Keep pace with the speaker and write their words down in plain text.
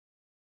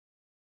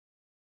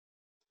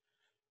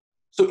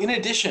So in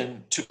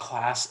addition to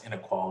class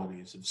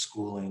inequalities of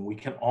schooling, we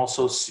can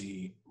also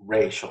see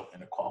racial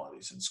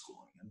inequalities in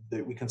schooling.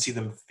 And we can see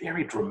them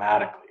very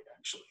dramatically,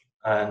 actually.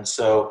 And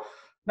so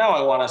now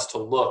I want us to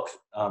look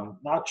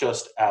not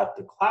just at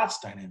the class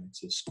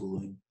dynamics of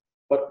schooling,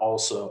 but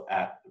also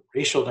at the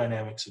racial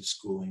dynamics of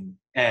schooling,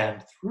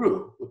 and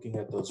through looking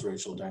at those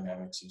racial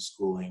dynamics of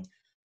schooling,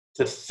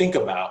 to think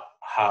about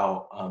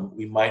how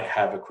we might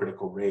have a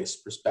critical race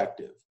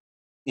perspective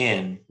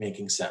in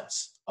making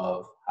sense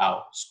of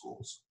how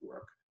schools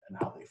work and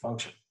how they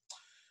function.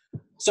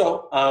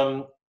 So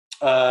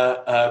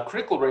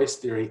critical race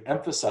theory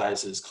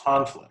emphasizes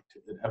conflict.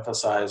 It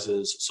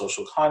emphasizes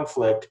social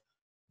conflict,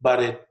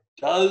 but it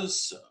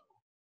does so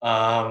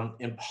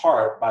in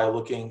part by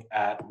looking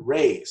at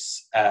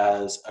race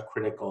as a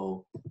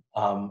critical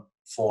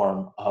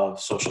form of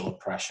social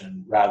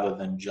oppression rather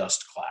than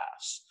just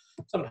class.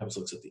 Sometimes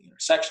looks at the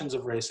intersections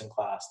of race and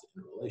class, the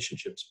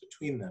interrelationships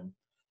between them.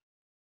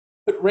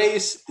 But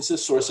race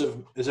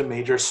is a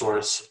major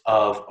source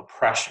of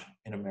oppression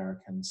in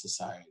American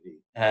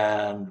society,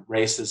 and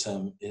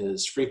racism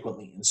is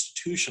frequently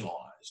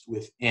institutionalized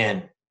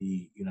within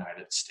the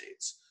United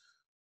States.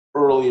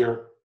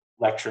 Earlier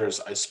lectures,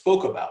 I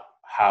spoke about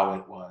how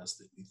it was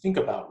that we think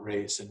about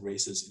race and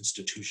race's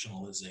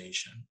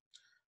institutionalization.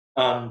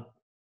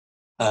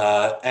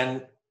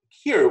 And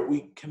here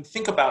we can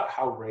think about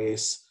how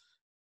race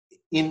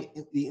in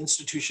the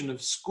institution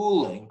of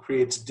schooling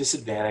creates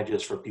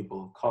disadvantages for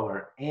people of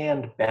color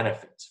and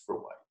benefits for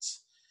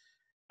whites.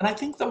 And I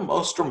think the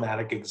most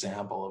dramatic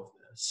example of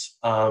this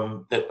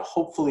that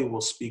hopefully will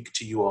speak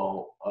to you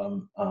all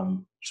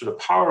sort of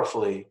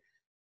powerfully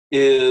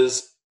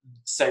is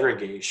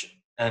segregation,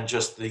 and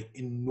just the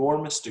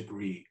enormous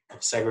degree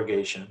of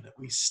segregation that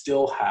we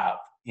still have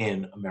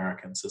in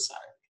American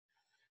society.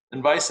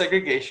 And by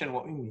segregation,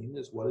 what we mean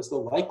is, what is the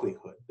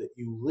likelihood that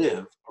you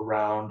live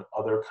around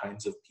other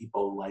kinds of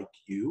people like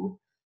you?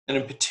 And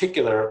in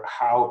particular,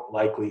 how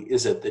likely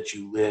is it that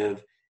you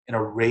live in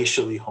a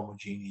racially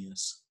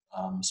homogeneous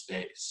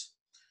space?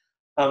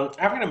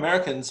 African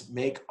Americans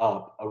make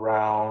up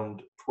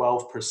around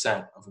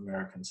 12% of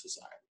American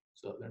society.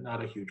 So they're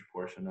not a huge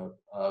portion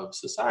of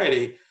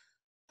society.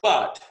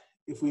 But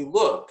if we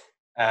look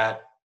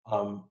at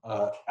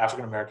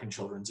African American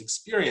children's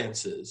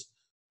experiences,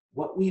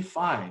 what we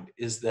find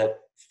is that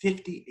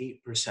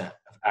 58%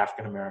 of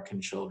African American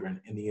children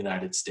in the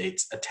United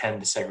States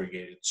attend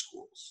segregated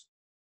schools.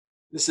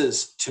 This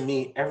is, to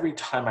me, every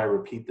time I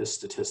repeat this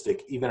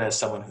statistic, even as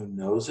someone who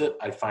knows it,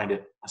 I find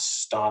it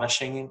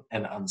astonishing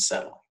and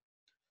unsettling.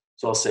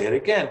 So I'll say it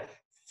again.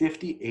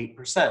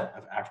 58%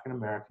 of African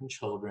American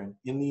children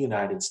in the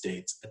United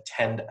States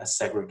attend a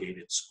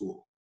segregated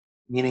school,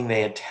 meaning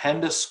they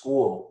attend a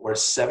school where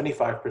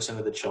 75%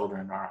 of the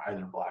children are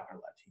either Black or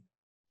Latino.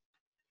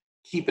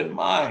 Keep in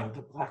mind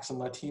that Blacks and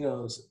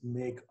Latinos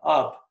make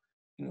up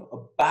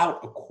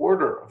about a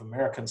quarter of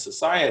American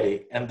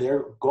society, and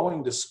they're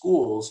going to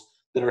schools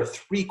that are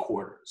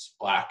 3/4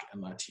 Black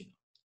and Latino.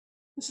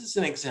 This is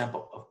an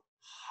example of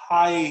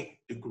high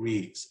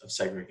degrees of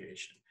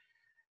segregation.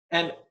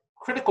 And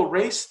critical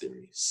race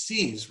theory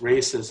sees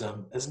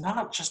racism as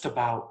not just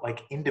about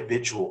like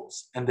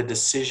individuals and the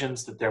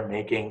decisions that they're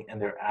making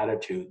and their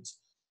attitudes,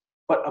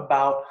 but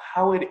about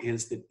how it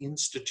is that the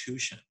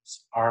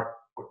institutions or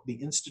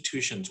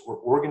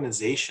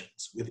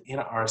organizations within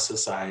our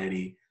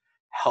society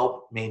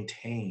help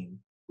maintain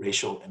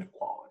racial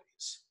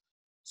inequalities.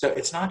 So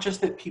it's not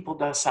just that people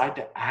decide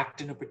to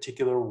act in a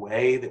particular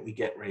way that we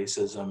get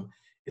racism.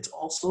 It's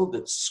also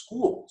that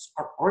schools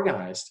are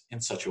organized in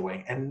such a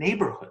way, and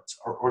neighborhoods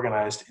are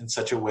organized in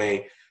such a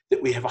way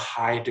that we have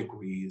high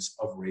degrees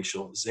of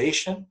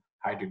racialization,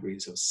 high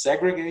degrees of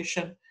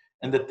segregation,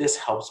 and that this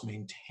helps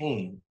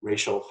maintain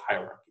racial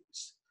hierarchies.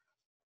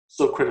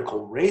 So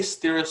critical race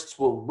theorists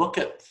will look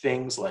at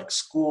things like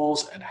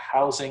schools and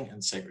housing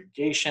and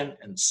segregation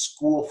and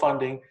school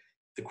funding,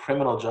 the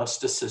criminal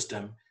justice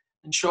system,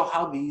 and show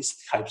how these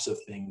types of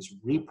things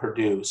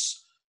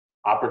reproduce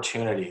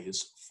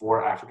opportunities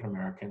for African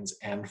Americans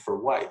and for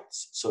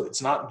whites. So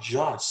it's not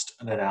just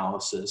an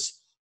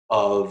analysis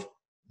of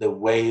the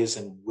ways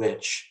in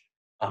which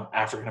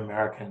African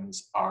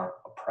Americans are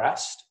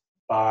oppressed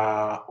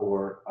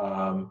or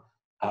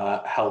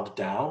held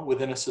down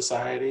within a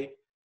society.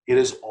 It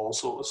is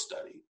also a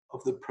study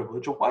of the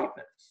privilege of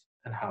whiteness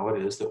and how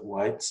it is that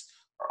whites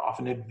are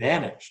often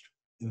advantaged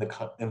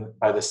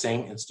by the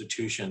same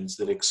institutions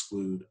that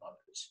exclude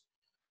others.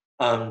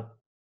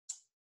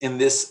 In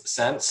this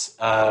sense,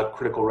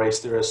 critical race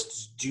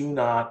theorists do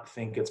not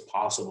think it's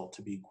possible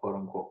to be quote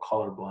unquote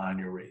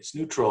colorblind or race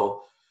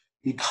neutral,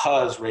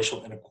 because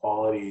racial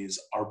inequalities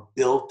are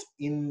built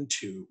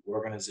into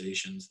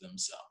organizations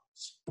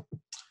themselves.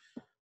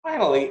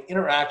 Finally,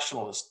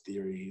 interactionalist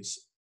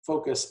theories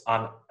focus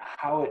on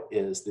how it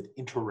is that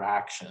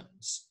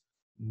interactions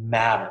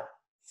matter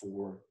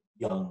for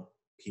young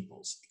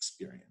people's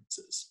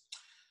experiences.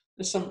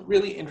 There's some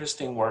really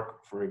interesting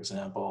work, for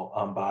example,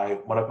 by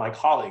one of my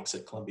colleagues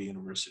at Columbia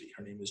University.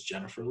 Her name is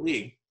Jennifer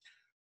Lee,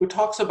 who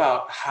talks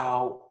about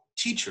how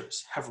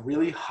teachers have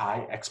really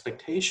high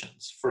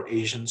expectations for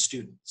Asian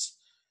students,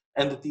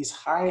 and that these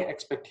high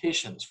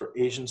expectations for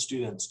Asian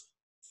students,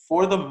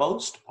 for the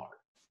most part,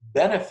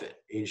 benefit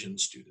Asian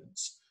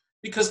students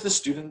because the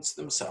students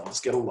themselves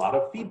get a lot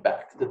of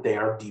feedback that they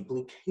are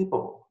deeply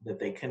capable, that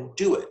they can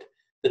do it,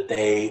 that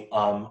they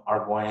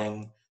are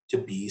going to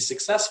be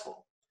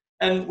successful.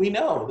 And we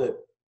know that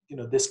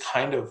this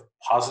kind of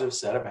positive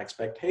set of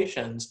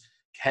expectations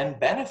can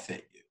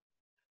benefit you.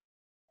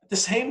 At the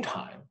same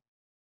time,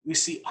 we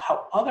see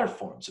how other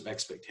forms of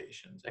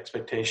expectations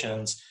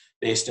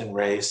based in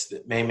race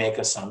that may make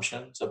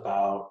assumptions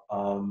about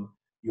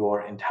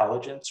your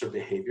intelligence or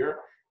behavior,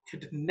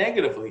 could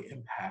negatively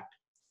impact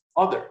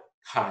other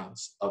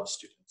kinds of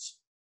students.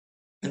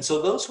 And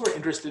so those who are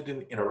interested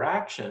in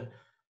interaction,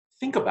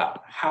 think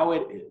about how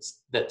it is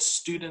that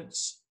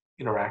students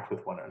interact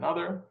with one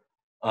another,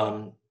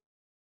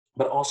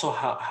 but also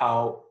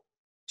how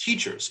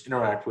teachers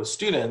interact with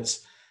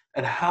students,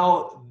 and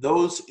how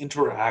those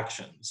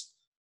interactions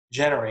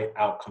generate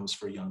outcomes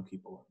for young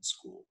people in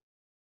school.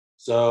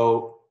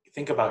 So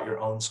think about your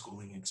own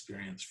schooling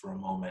experience for a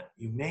moment.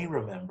 You may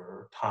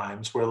remember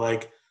times where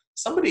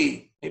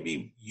somebody,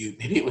 maybe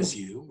it was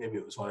you, maybe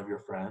it was one of your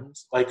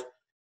friends,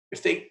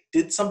 if they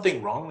did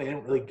something wrong, they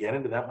didn't really get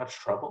into that much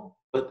trouble,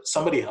 but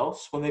somebody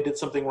else, when they did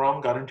something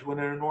wrong, got into an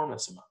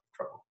enormous amount of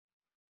trouble.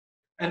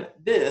 And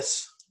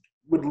this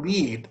would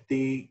lead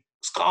the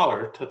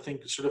scholar to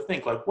think,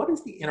 what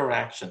is the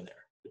interaction there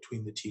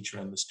between the teacher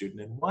and the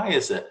student, and why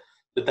is it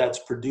that that's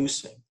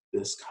producing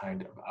this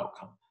kind of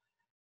outcome?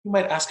 You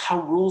might ask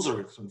how rules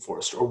are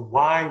enforced or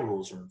why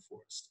rules are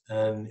enforced.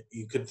 And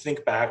you could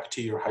think back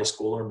to your high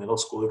school or middle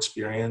school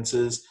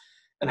experiences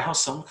and how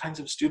some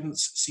kinds of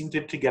students seemed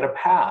to get a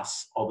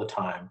pass all the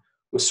time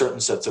with certain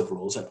sets of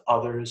rules and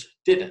others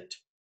didn't.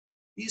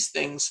 These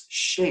things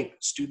shape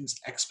students'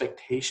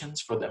 expectations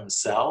for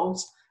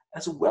themselves,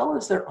 as well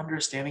as their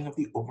understanding of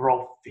the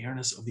overall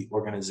fairness of the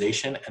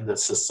organization and the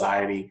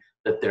society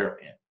that they're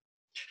in.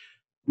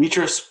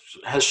 Research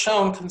has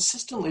shown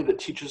consistently that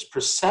teachers'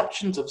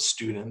 perceptions of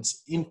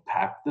students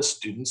impact the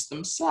students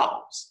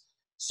themselves.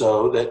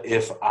 So that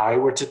if I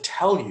were to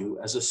tell you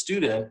as a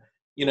student,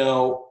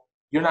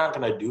 you're not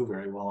going to do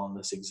very well on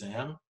this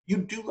exam, you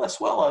do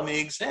less well on the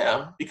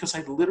exam because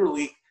I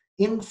literally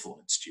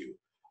influenced you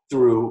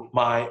through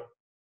my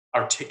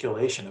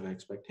articulation of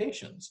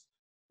expectations.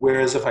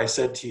 Whereas if I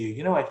said to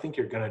you, I think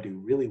you're going to do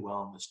really well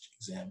on this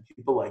exam,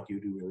 people like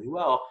you do really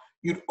well,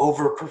 you'd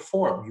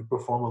overperform. You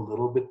perform a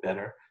little bit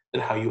better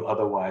than how you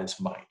otherwise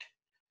might.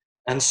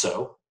 And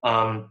so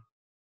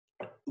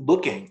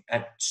looking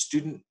at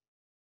student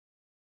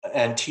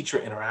and teacher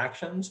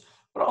interactions,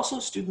 but also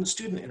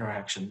student-student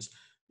interactions,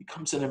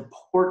 becomes an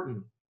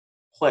important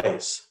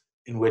place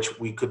in which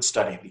we could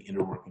study the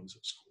inner workings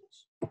of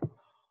schools.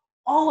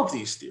 All of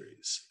these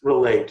theories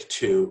relate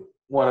to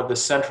one of the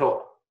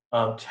central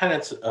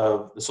tenets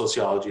of the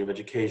sociology of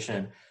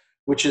education,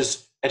 which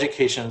is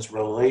education's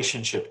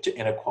relationship to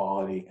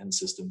inequality and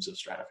systems of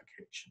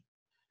stratification.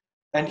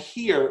 And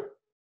here,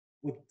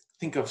 we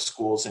think of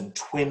schools in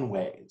twin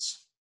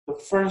ways. The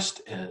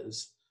first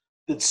is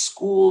that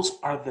schools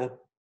are the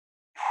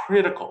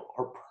critical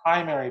or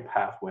primary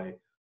pathway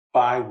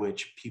by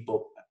which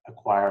people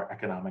acquire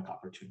economic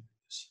opportunities.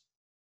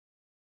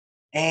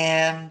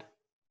 And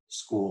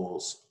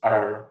schools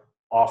are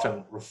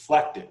often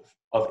reflective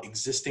of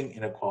existing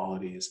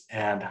inequalities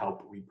and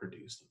help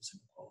reproduce those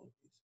inequalities.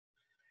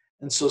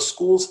 And so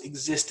schools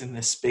exist in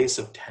this space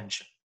of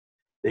tension.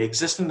 They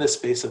exist in this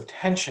space of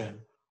tension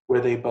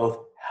where they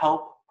both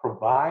help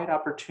provide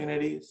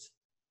opportunities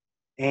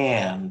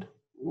and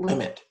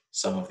limit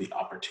some of the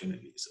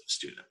opportunities of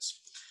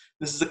students.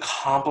 This is a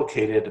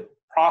complicated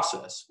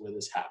process where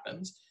this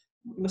happens.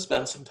 We're going to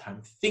spend some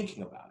time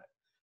thinking about it.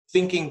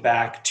 Thinking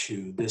back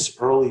to this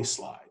early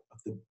slide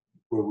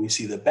where we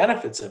see the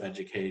benefits of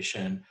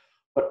education,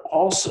 but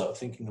also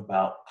thinking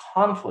about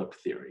conflict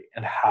theory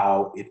and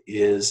how it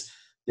is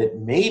that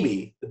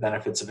maybe the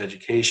benefits of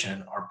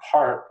education are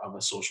part of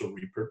a social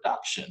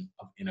reproduction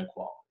of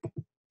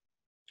inequality.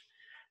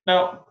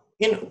 Now,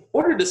 in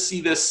order to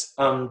see this,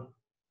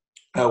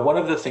 one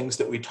of the things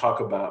that we talk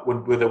about,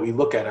 that we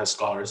look at as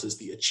scholars, is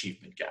the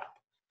achievement gap.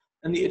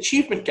 And the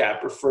achievement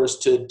gap refers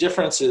to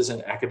differences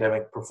in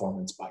academic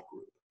performance by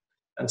group.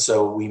 And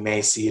so we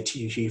may see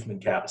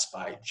achievement gaps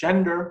by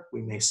gender,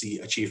 we may see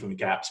achievement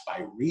gaps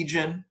by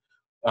region.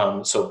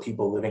 So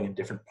people living in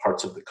different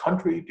parts of the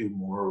country do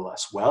more or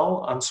less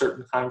well on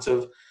certain kinds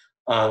of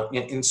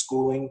in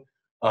schooling,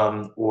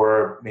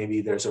 or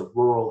maybe there's a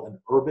rural and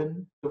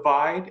urban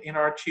divide in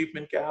our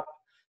achievement gap.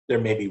 There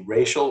may be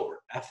racial or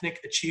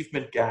ethnic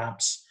achievement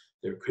gaps.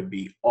 There could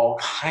be all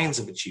kinds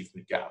of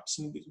achievement gaps.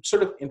 And we're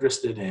sort of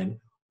interested in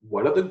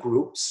what are the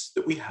groups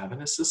that we have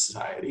in a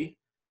society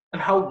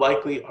and how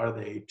likely are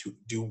they to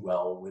do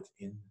well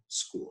within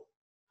school.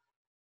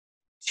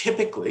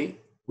 Typically,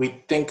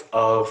 we think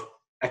of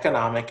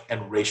economic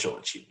and racial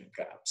achievement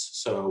gaps.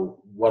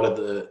 So what are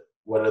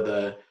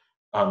the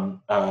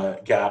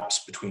gaps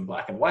between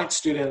Black and white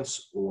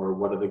students, or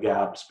what are the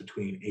gaps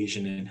between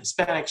Asian and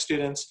Hispanic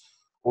students,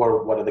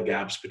 or what are the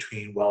gaps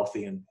between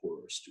wealthy and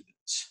poorer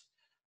students.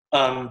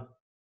 Um,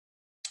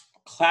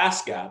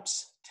 Class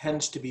gaps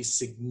tend to be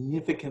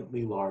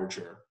significantly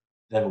larger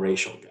than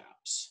racial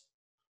gaps.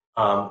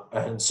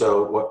 And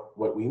so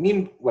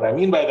what I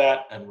mean by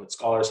that, and what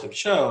scholars have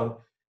shown,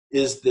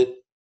 is that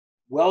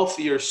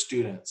wealthier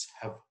students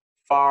have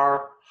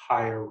far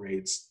higher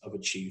rates of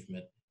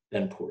achievement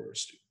than poorer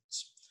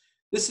students.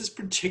 This is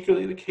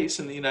particularly the case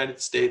in the United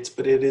States,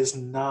 but it is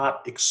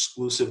not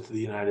exclusive to the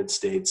United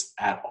States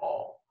at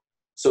all.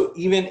 So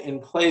even in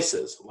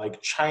places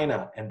like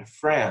China and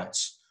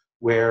France,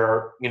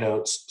 where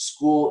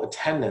school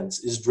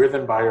attendance is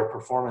driven by your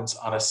performance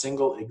on a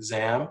single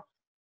exam,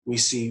 we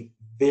see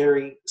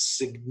very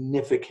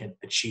significant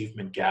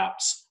achievement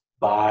gaps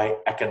by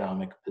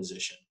economic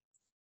position.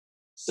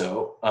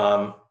 So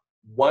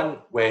one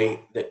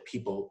way that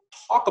people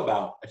talk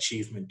about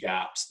achievement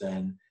gaps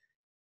then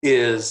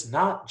is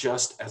not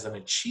just as an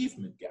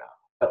achievement gap,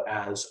 but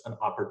as an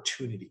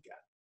opportunity gap.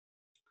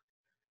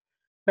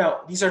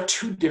 Now, these are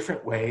two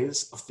different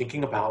ways of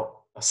thinking about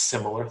a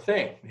similar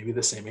thing, maybe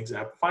the same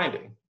exact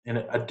finding. In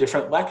a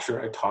different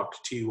lecture, I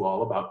talked to you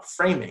all about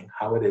framing,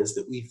 how it is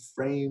that we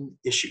frame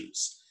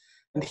issues.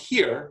 And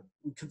here,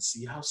 we can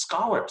see how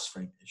scholars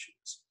frame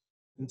issues.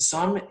 In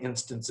some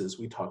instances,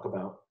 we talk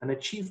about an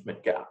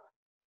achievement gap.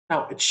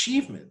 Now,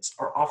 achievements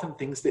are often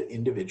things that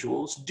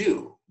individuals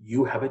do.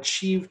 You have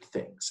achieved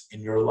things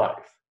in your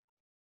life.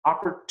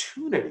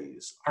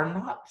 Opportunities are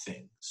not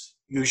things,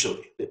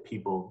 usually, that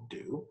people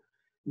do.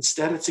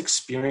 Instead, it's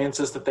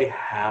experiences that they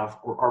have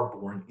or are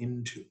born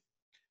into.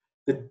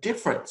 The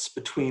difference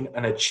between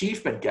an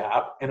achievement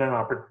gap and an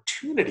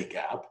opportunity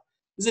gap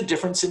is a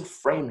difference in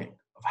framing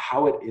of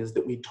how it is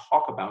that we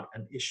talk about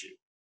an issue.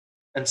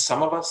 And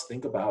some of us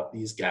think about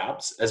these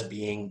gaps as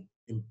being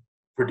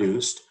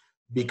produced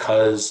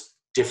because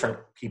different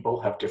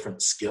people have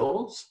different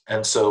skills,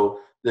 and so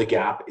the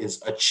gap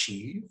is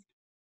achieved.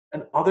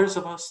 And others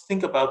of us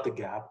think about the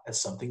gap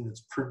as something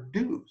that's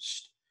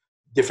produced.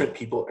 Different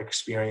people are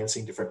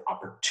experiencing different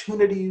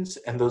opportunities,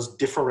 and those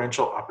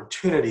differential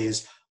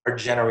opportunities are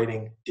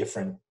generating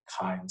different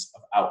kinds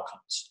of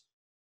outcomes.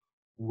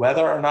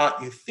 Whether or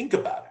not you think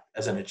about it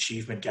as an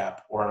achievement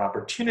gap or an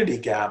opportunity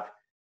gap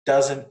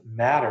doesn't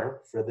matter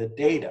for the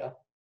data,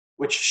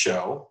 which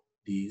show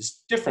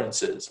these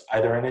differences,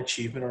 either in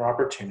achievement or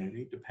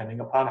opportunity, depending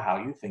upon how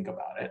you think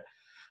about it,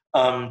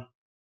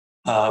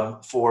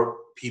 for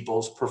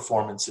people's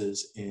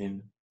performances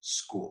in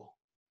school.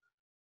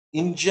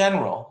 In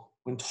general,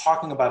 when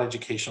talking about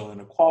educational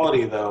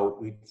inequality, though,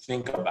 we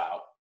think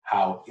about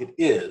how it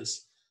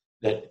is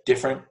that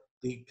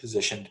differently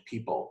positioned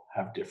people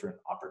have different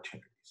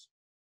opportunities.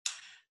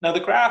 Now, the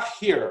graph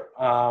here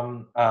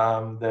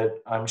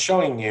that I'm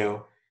showing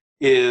you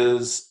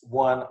is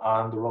one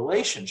on the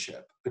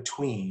relationship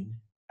between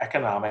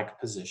economic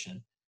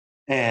position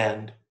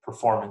and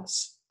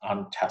performance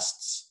on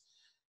tests.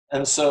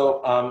 And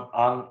so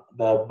on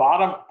the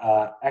bottom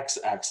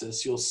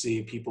x-axis, you'll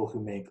see people who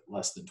make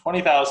less than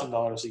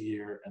 $20,000 a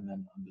year, and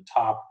then on the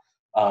top,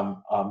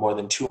 more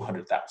than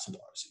 $200,000 a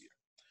year.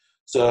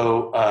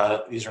 So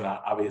these are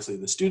not obviously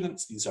the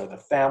students, these are the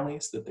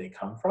families that they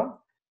come from.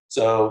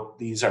 So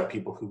these are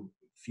people who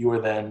fewer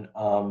than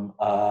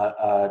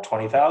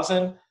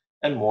 20,000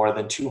 and more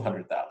than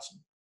 200,000.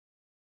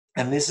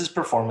 And this is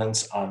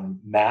performance on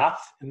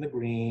math in the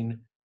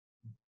green,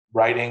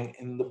 writing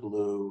in the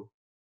blue,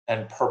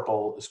 and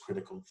purple is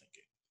critical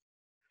thinking.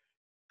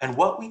 And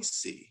what we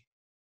see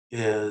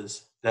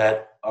is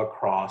that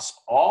across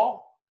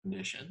all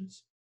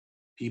conditions,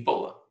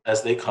 people,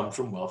 as they come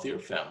from wealthier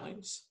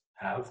families,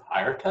 have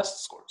higher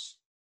test scores.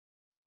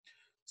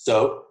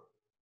 So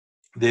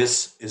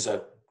this is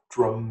a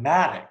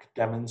dramatic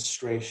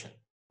demonstration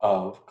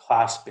of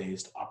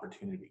class-based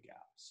opportunity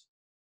gaps.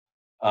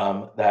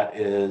 That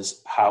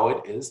is how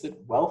it is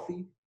that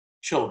wealthy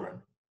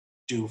children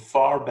do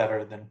far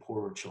better than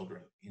poorer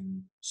children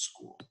in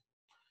school.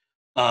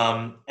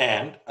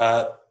 And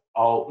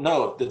I'll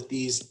note that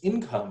these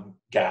income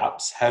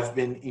gaps have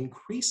been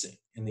increasing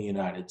in the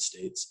United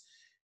States,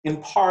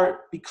 in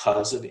part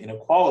because of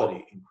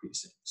inequality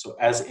increasing. So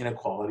as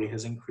inequality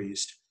has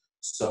increased,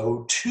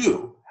 so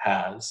too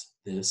has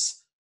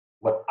this,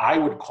 what I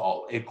would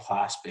call a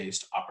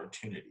class-based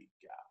opportunity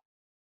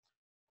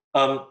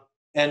gap.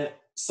 And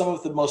some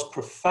of the most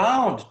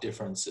profound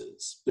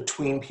differences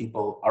between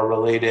people are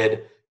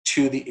related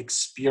to the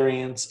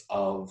experience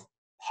of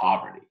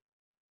poverty.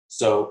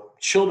 So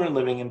children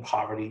living in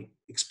poverty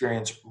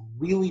experience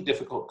really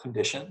difficult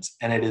conditions,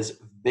 and it is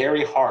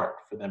very hard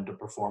for them to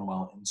perform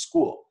well in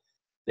school.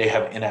 They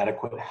have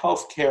inadequate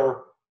health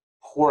care,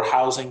 poor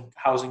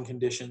housing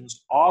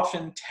conditions,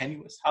 often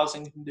tenuous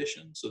housing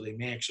conditions, so they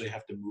may actually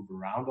have to move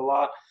around a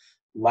lot,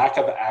 lack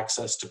of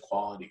access to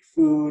quality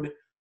food,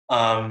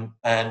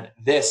 and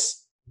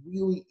this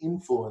really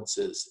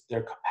influences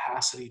their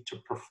capacity to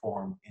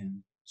perform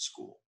in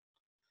school.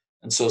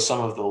 And so some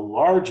of the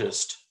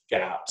largest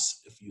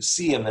gaps, if you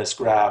see in this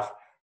graph,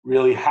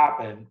 really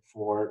happen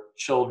for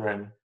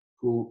children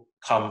who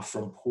come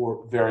from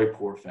very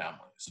poor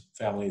families.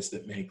 families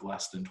that make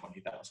less than $20,000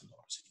 a year.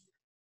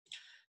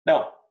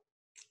 Now,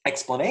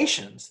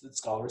 explanations that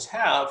scholars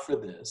have for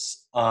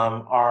this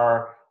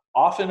are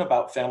often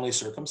about family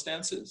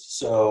circumstances.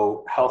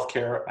 So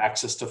healthcare,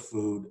 access to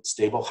food,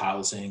 stable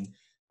housing,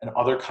 and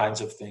other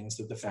kinds of things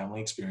that the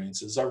family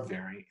experiences are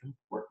very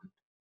important.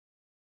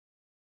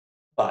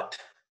 But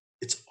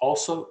it's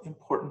also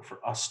important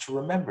for us to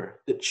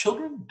remember that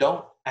children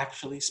don't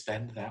actually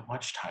spend that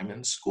much time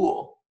in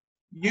school.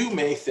 You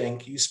may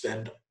think you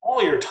spend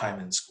all your time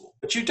in school,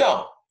 but you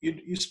don't.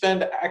 You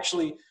spend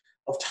actually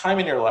of time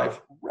in your life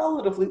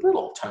relatively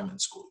little time in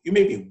school. You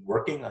may be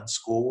working on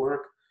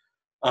schoolwork,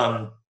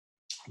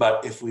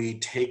 but if we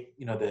take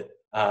the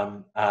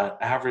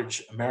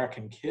average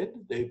American kid,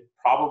 they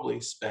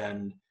probably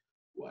spend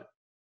what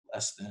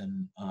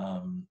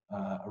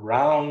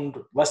around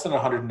less than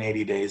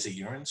 180 days a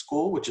year in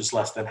school, which is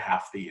less than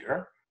half the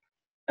year.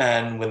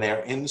 And when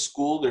they're in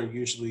school, they're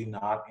usually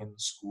not in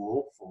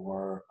school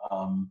for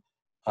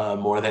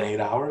more than 8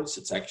 hours.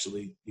 It's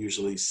actually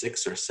usually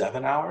 6 or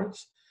 7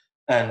 hours.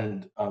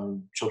 And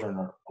children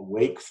are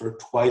awake for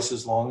twice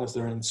as long as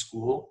they're in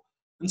school.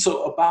 And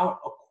so about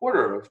a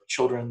quarter of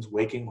children's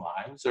waking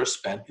lives are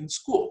spent in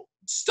school.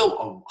 It's still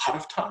a lot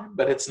of time,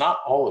 but it's not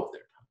all of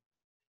their time.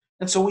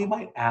 And so we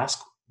might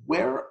ask,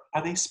 where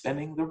are they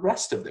spending the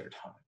rest of their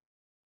time?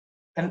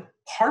 And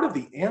part of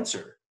the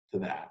answer to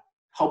that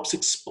helps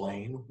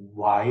explain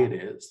why it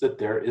is that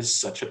there is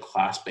such a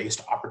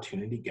class-based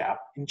opportunity gap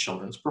in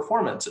children's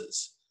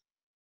performances.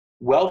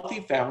 Wealthy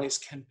families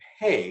can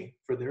pay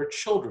for their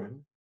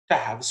children to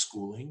have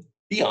schooling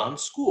beyond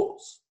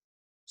schools.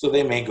 So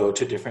they may go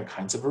to different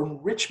kinds of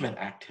enrichment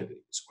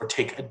activities or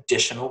take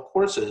additional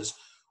courses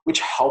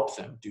which help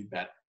them do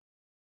better.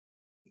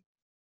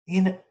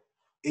 In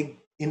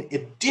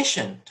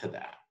addition to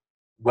that,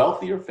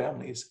 wealthier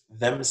families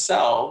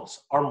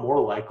themselves are more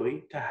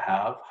likely to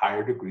have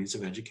higher degrees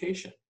of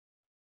education.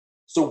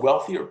 So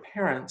wealthier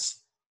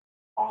parents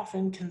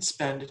often can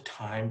spend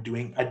time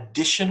doing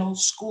additional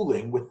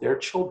schooling with their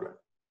children.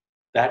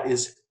 That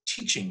is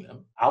teaching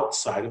them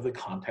outside of the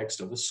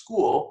context of a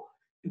school,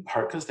 in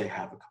part because they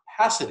have a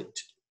capacity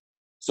to.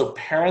 So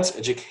parents'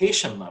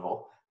 education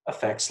level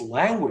affects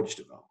language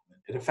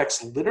development. It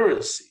affects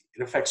literacy.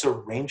 It affects a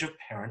range of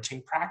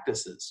parenting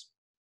practices.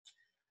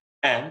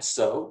 And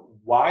so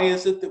why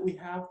is it that we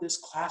have this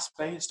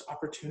class-based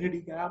opportunity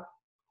gap?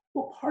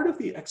 Well, part of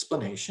the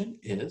explanation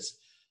is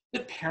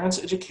that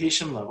parents'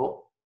 education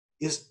level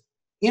is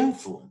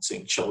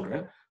influencing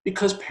children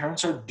because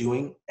parents are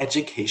doing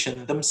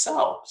education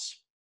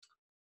themselves.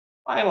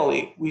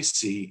 Finally, we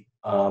see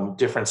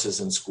differences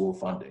in school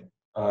funding.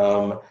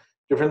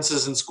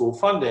 Differences in school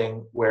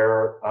funding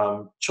where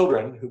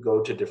children who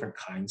go to different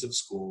kinds of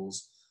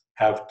schools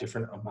have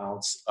different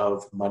amounts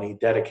of money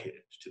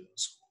dedicated to those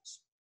schools.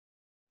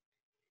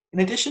 In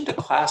addition to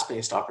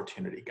class-based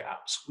opportunity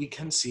gaps, we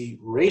can see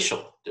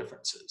racial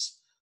differences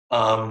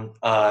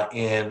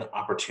in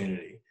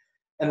opportunity.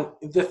 And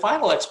the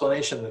final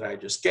explanation that I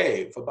just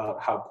gave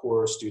about how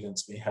poorer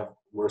students may have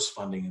worse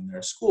funding in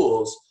their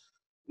schools,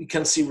 we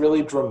can see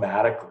really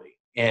dramatically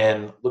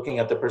in looking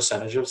at the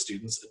percentage of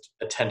students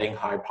attending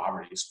high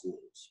poverty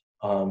schools.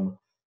 A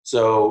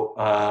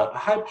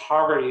high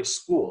poverty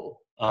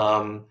school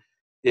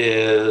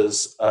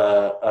is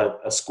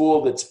a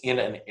school that's in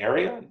an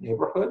area,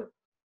 neighborhood,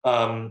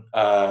 that's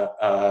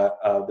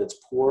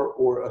poor,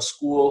 or a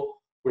school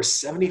where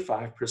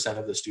 75%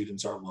 of the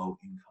students are low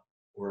income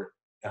or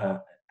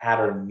at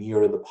or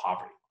near the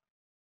poverty line.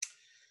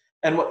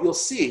 And what you'll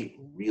see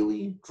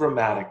really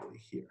dramatically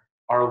here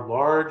are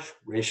large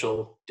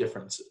racial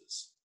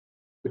differences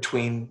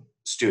between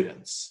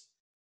students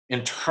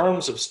in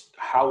terms of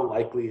how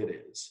likely it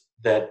is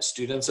that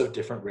students of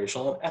different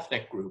racial and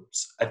ethnic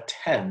groups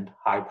attend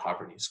high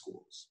poverty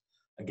schools.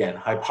 Again,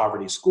 high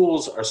poverty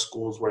schools are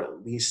schools where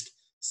at least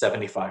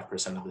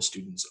 75% of the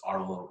students are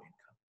low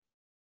income.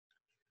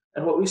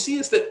 And what we see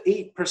is that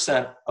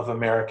 8% of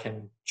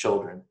American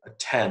children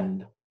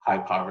attend high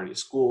poverty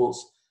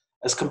schools,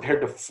 as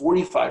compared to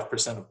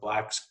 45% of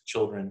Black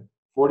children,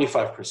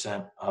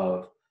 45%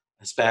 of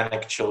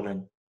Hispanic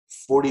children,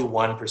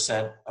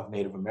 41% of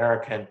Native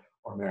American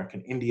or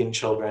American Indian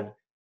children,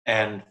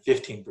 and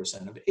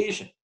 15% of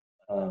Asian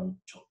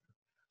children.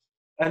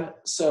 And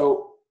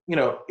so,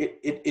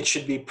 it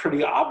should be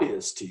pretty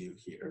obvious to you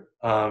here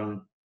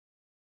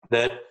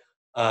that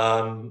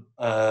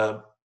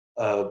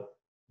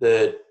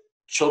the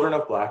children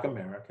of Black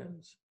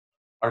Americans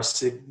are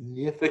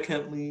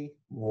significantly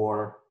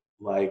more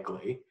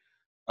likely,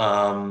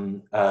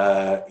 5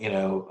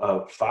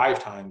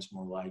 times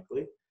more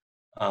likely,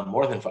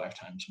 more than 5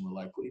 times more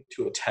likely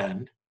to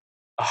attend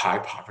a high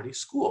poverty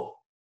school.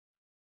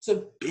 It's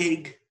a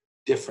big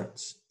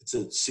difference. It's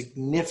a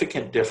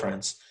significant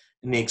difference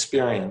in the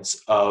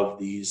experience of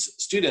these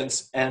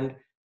students, and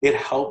it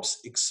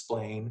helps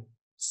explain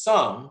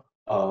some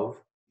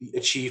of the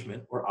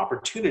achievement or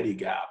opportunity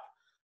gap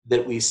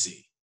that we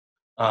see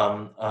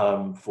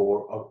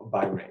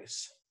by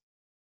race.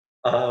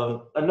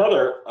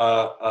 Another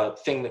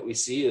thing that we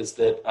see is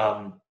that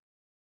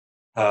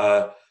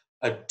a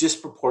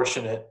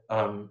disproportionate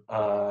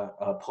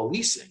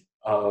policing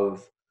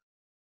of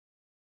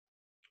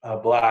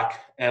Black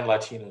and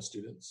Latino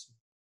students,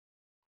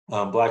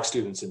 Black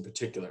students in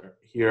particular,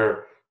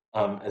 here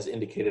as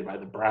indicated by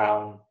the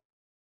brown,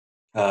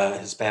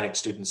 Hispanic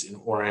students in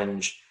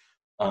orange,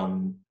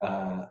 um,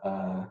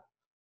 uh,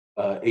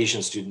 uh,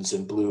 Asian students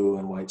in blue,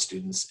 and white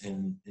students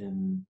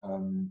in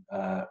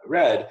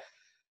red.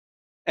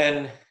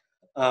 And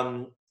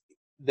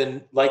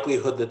the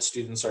likelihood that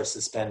students are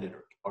suspended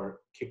or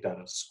kicked out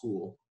of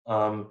school.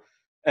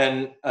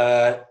 And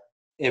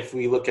if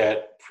we look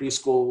at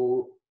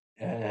preschool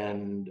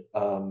and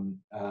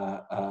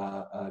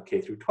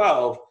K through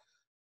 12,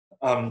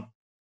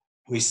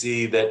 we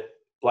see that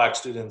Black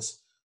students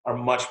are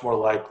much more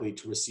likely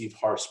to receive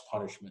harsh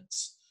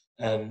punishments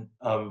and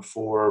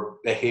for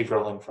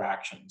behavioral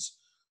infractions.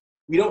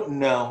 We don't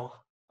know,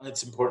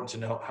 it's important to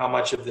know how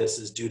much of this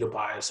is due to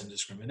bias and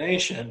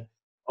discrimination,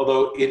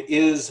 although it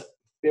is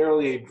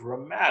fairly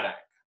dramatic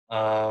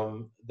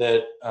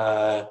that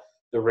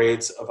the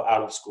rates of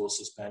out-of-school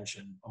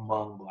suspension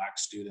among Black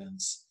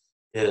students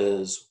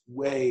is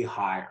way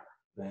higher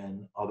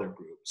than other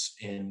groups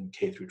in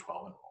K through 12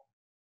 enrollment.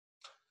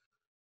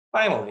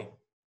 Finally,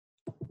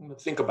 I'm going to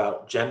think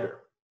about gender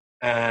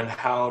and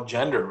how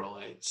gender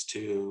relates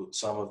to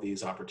some of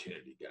these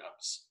opportunity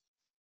gaps.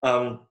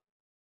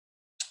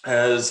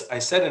 As I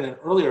said in an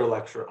earlier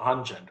lecture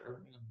on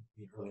gender,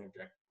 the earlier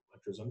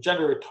lectures on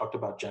gender, it talked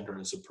about gender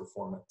as a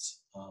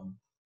performance.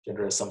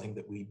 Gender as something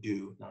that we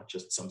do, not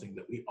just something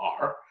that we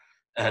are.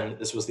 And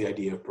this was the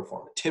idea of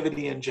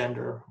performativity in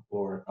gender,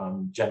 or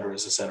gender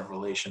as a set of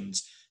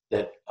relations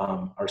that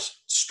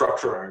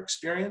structure our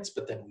experience,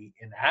 but then we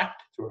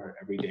enact through our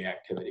everyday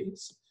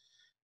activities.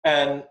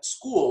 And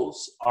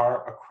schools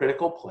are a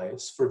critical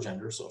place for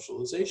gender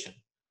socialization.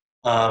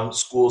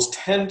 Schools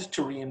tend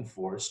to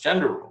reinforce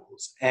gender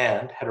roles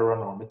and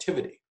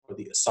heteronormativity, or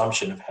the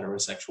assumption of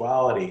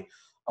heterosexuality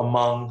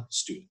among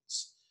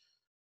students.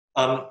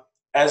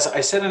 As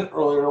I said in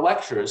earlier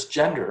lectures,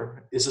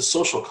 gender is a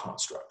social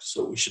construct,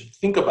 so we should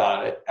think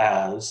about it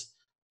as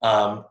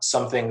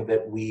something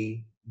that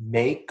we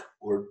make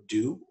or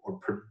do or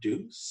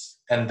produce,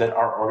 and that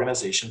our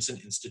organizations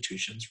and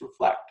institutions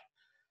reflect.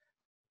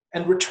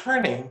 And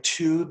returning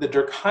to the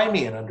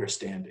Durkheimian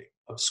understanding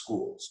of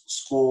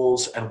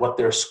schools and what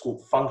their school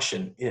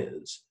function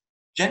is,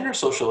 gender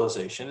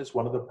socialization is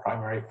one of the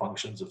primary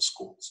functions of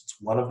schools. It's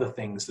one of the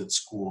things that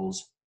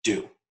schools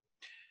do.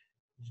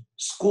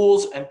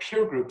 Schools and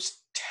peer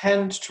groups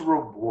tend to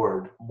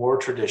reward more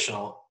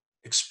traditional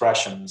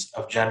expressions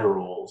of gender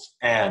roles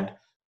and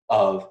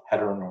of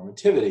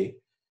heteronormativity.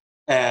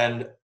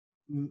 And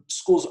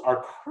schools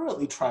are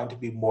currently trying to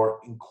be more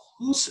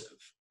inclusive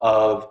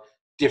of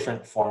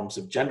different forms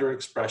of gender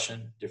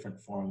expression, different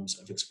forms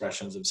of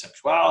expressions of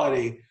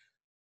sexuality.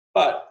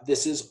 But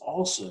this is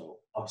also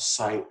a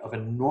site of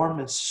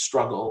enormous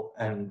struggle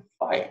and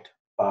fight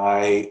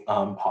by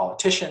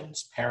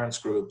politicians, parents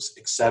groups,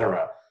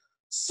 etc.,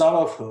 some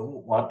of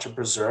whom want to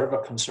preserve a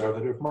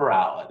conservative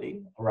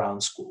morality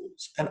around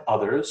schools, and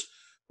others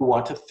who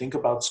want to think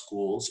about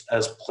schools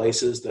as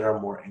places that are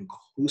more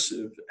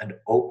inclusive and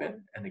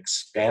open and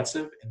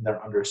expansive in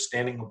their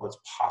understanding of what's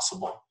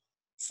possible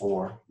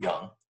for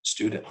young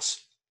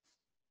students.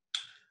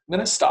 I'm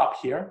going to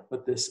stop here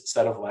with this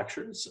set of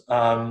lectures,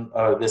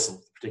 or this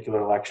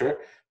particular lecture.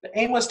 The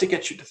aim was to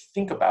get you to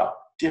think about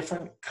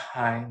different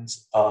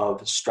kinds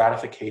of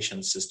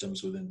stratification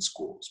systems within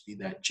schools, be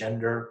that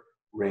gender,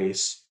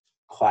 race,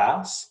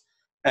 class,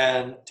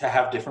 and to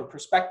have different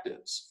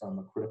perspectives, from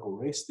a critical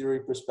race theory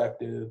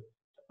perspective,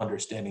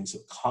 understandings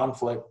of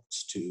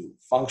conflicts, to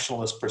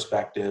functionalist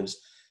perspectives,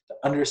 to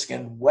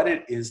understand what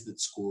it is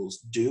that schools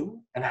do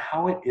and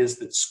how it is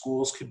that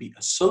schools could be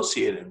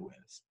associated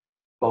with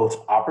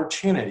both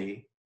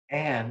opportunity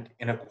and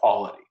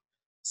inequality,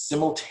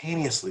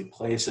 simultaneously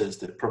places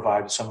that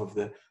provide some of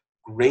the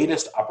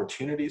greatest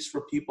opportunities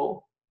for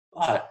people,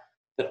 but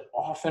that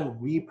often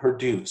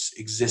reproduce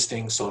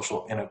existing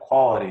social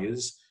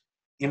inequalities,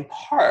 in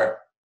part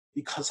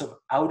because of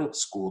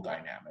out-of-school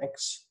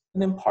dynamics,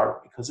 and in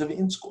part because of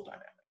in-school dynamics.